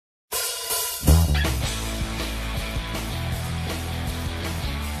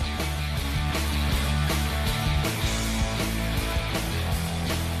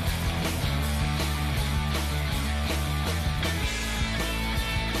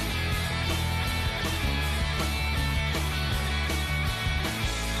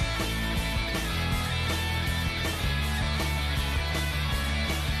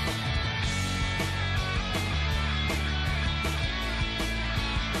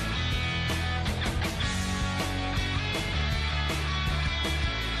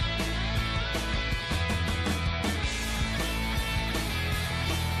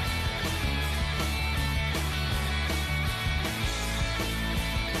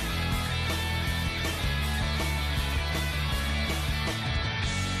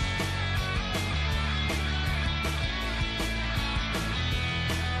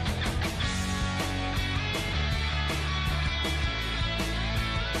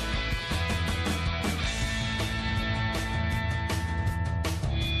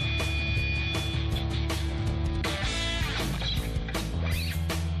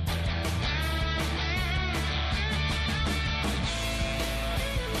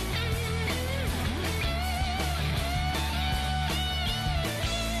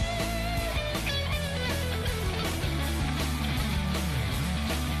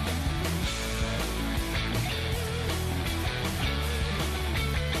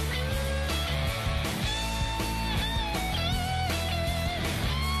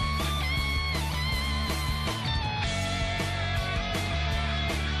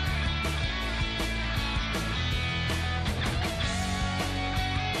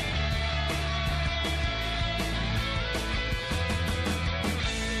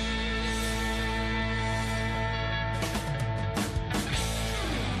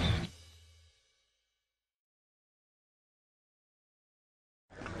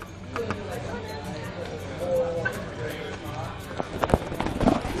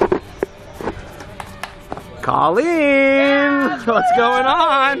Colleen! Yeah, what's going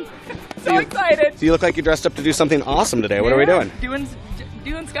on? So excited. So you look like you dressed up to do something awesome today. What are we doing? Doing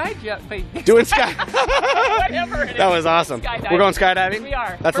skydive. Doing sky. Whatever it is. That was awesome. Skydiving. We're going skydiving? We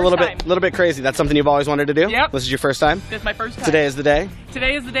are. That's first a little bit crazy. That's something you've always wanted to do? Yep. This is your first time? This is my first time. Today is the day?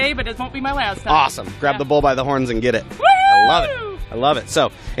 Today is the day, but it won't be my last time. Awesome. Grab the bull by the horns and get it. Woo! I love it. I love it.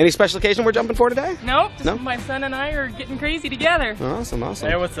 So, any special occasion we're jumping for today? Nope. No? My son and I are getting crazy together. Awesome, awesome.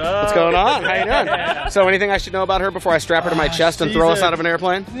 Hey, what's up? What's going on? How you doing? So, anything I should know about her before I strap her to my chest and throw us out of an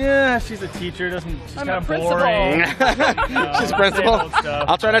airplane? Yeah, she's a teacher. She's kind of boring. She's a principal.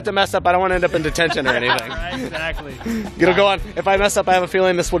 I'll try not to mess up. I don't want to end up in detention or anything. Exactly. It'll go on. If I mess up, I have a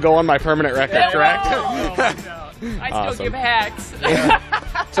feeling this will go on my permanent record, correct? I still give hacks.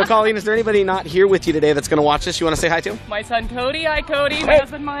 So, Colleen, is there anybody not here with you today that's going to watch this you want to say hi to? My son Cody. Hi, Cody. My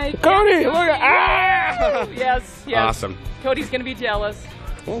husband Mike. Cody, look at Yes. Awesome. Cody's going to be jealous.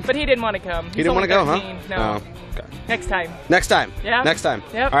 Cool. But he didn't want to come. He didn't want to go, huh? No. Oh, okay. Next time. Next time. Yeah. Next time.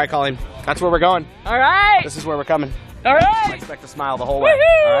 Yep. All right, Colleen. That's where we're going. All right. This is where we're coming. All right. Expect to smile the whole way.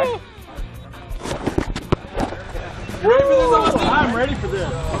 Woohoo! All right. I'm ready for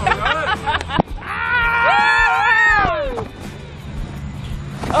this.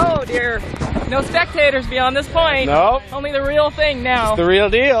 Oh dear. No spectators beyond this point. Nope. Only the real thing now. It's the real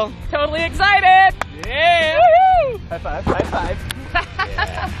deal. Totally excited. Yeah. Woohoo! High five. High five.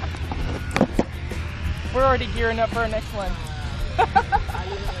 Yeah. We're already gearing up for our next one.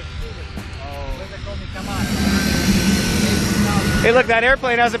 Hey, look, that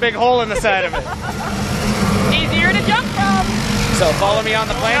airplane has a big hole in the side of it. Easier to jump from. So follow me on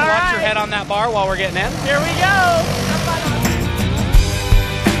the plane. All Watch your right. head on that bar while we're getting in. Here we go.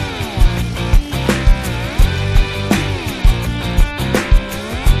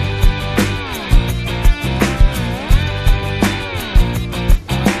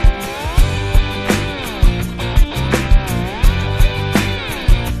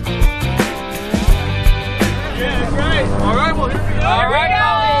 All right, well, here we go. All right,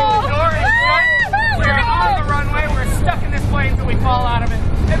 Colleen. The door is shut. We're on the runway. We're stuck in this plane until we fall out of it.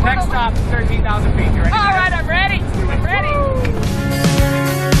 Next stop, 13,000 feet. You ready? All right, I'm ready. I'm ready.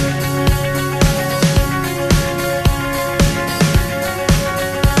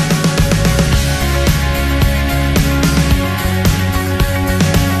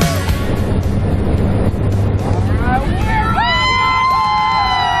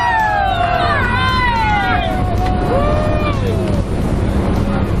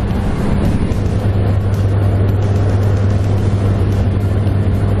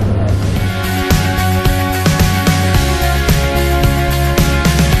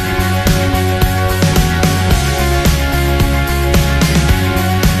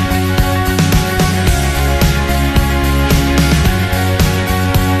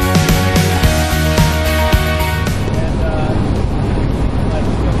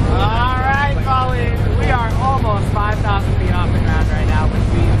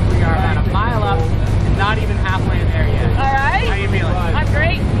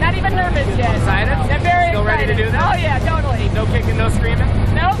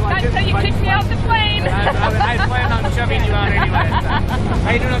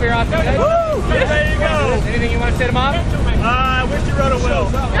 How you doing over here, Austin? Woo! There you go. Anything you want to say to Mom? I wish you wrote a will.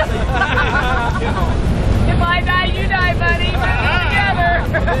 If I die, you die, buddy. We're together.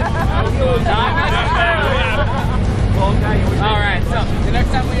 All right, so the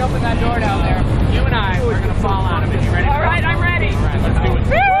next time we open that door down there, you and I, we're going to fall out of it. You ready? All right, I'm ready. All right, let's do it.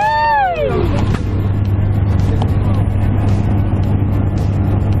 Woo!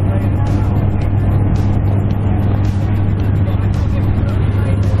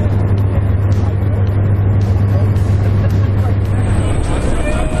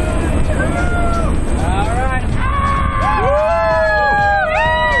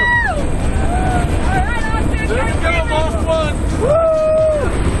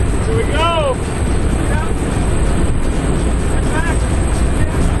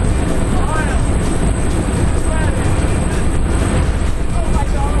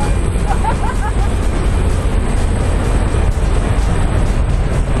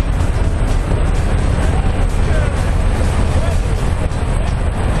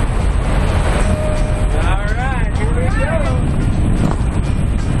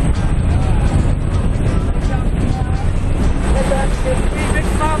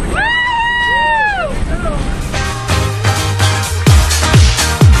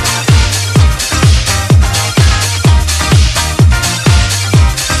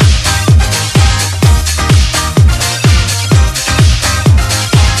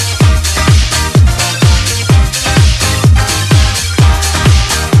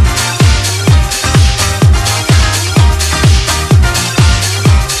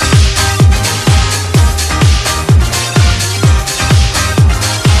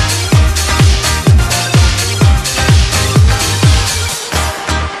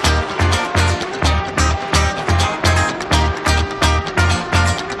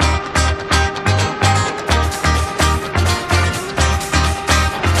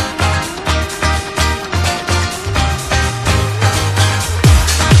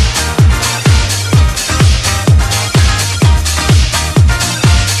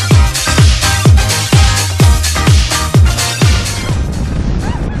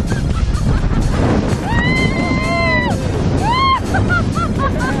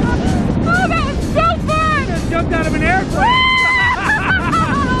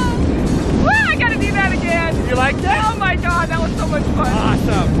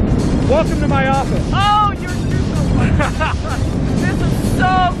 Welcome to my office. Oh, you're so fun. This is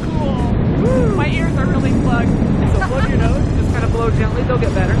so cool. Woo. My ears are really plugged. So plug your nose, just kind of blow gently, they'll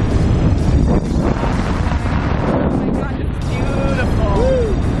get better. Oh my God, it's beautiful.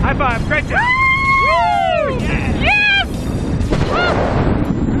 Woo. High five, great job. Woo! Yeah. Yes! Woo!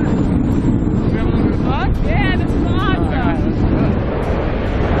 You have a little bit of fun? Yeah, this is awesome. All right, let's do it.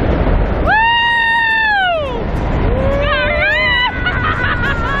 Woo!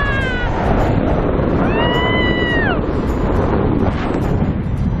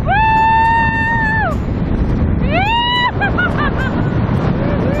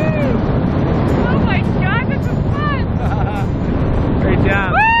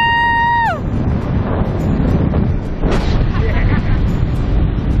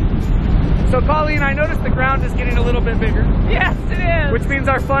 So Colleen, I noticed the ground is getting a little bit bigger. Yes, it is. Which means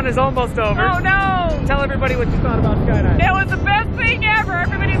our fun is almost over. Oh no! Tell everybody what you thought about skydiving. It was the best thing ever.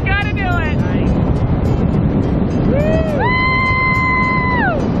 Everybody's got to do it. Nice. Woo!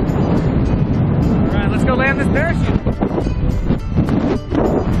 All right, let's go land this parachute.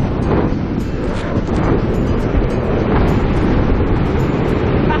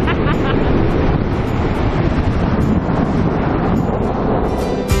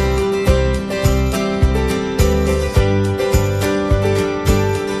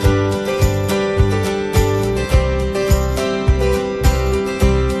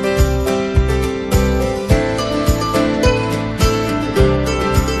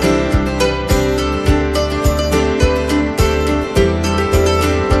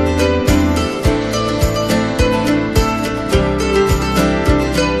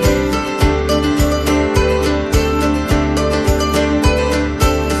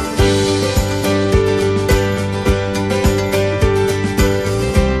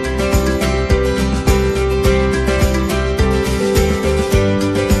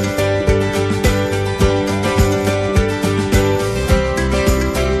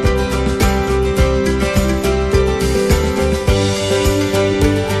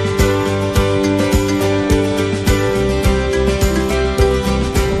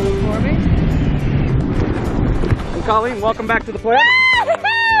 Colleen, welcome back to the plane.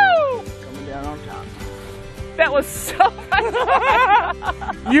 Coming down on top. That was so much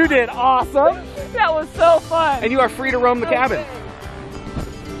fun. You did awesome. That was so fun. And you are free to roam the cabin.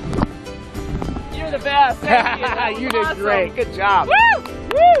 You're the best. Thank you. That was You did awesome. great. Good job. Woo!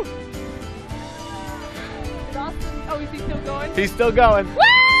 Woo! Is Austin, oh, is he still going? He's still going. Woo!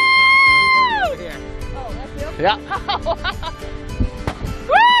 Here. Oh, that's him? Yeah.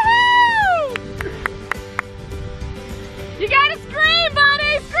 Woo! You gotta scream,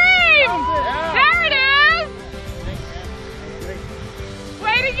 buddy! Scream! Yeah. There it is!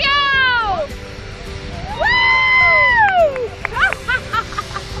 Way to go! Woo!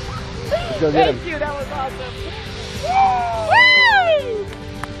 Go get Thank him. you, that was awesome. Woo!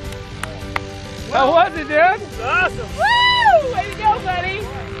 How was it, dude? Awesome. Woo! Way to go, buddy!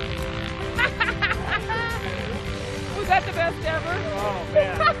 Was that the best ever? Oh,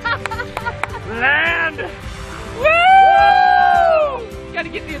 man. Land. Woo! Gotta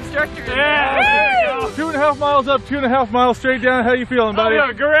get the instructor in Yeah, there. there you go. 2.5 miles up, 2.5 miles straight down. How you feeling, buddy?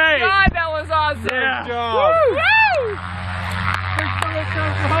 Oh, Great. God, that was awesome. Yeah. Woo! Thanks for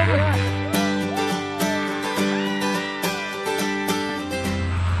that, Snohomish.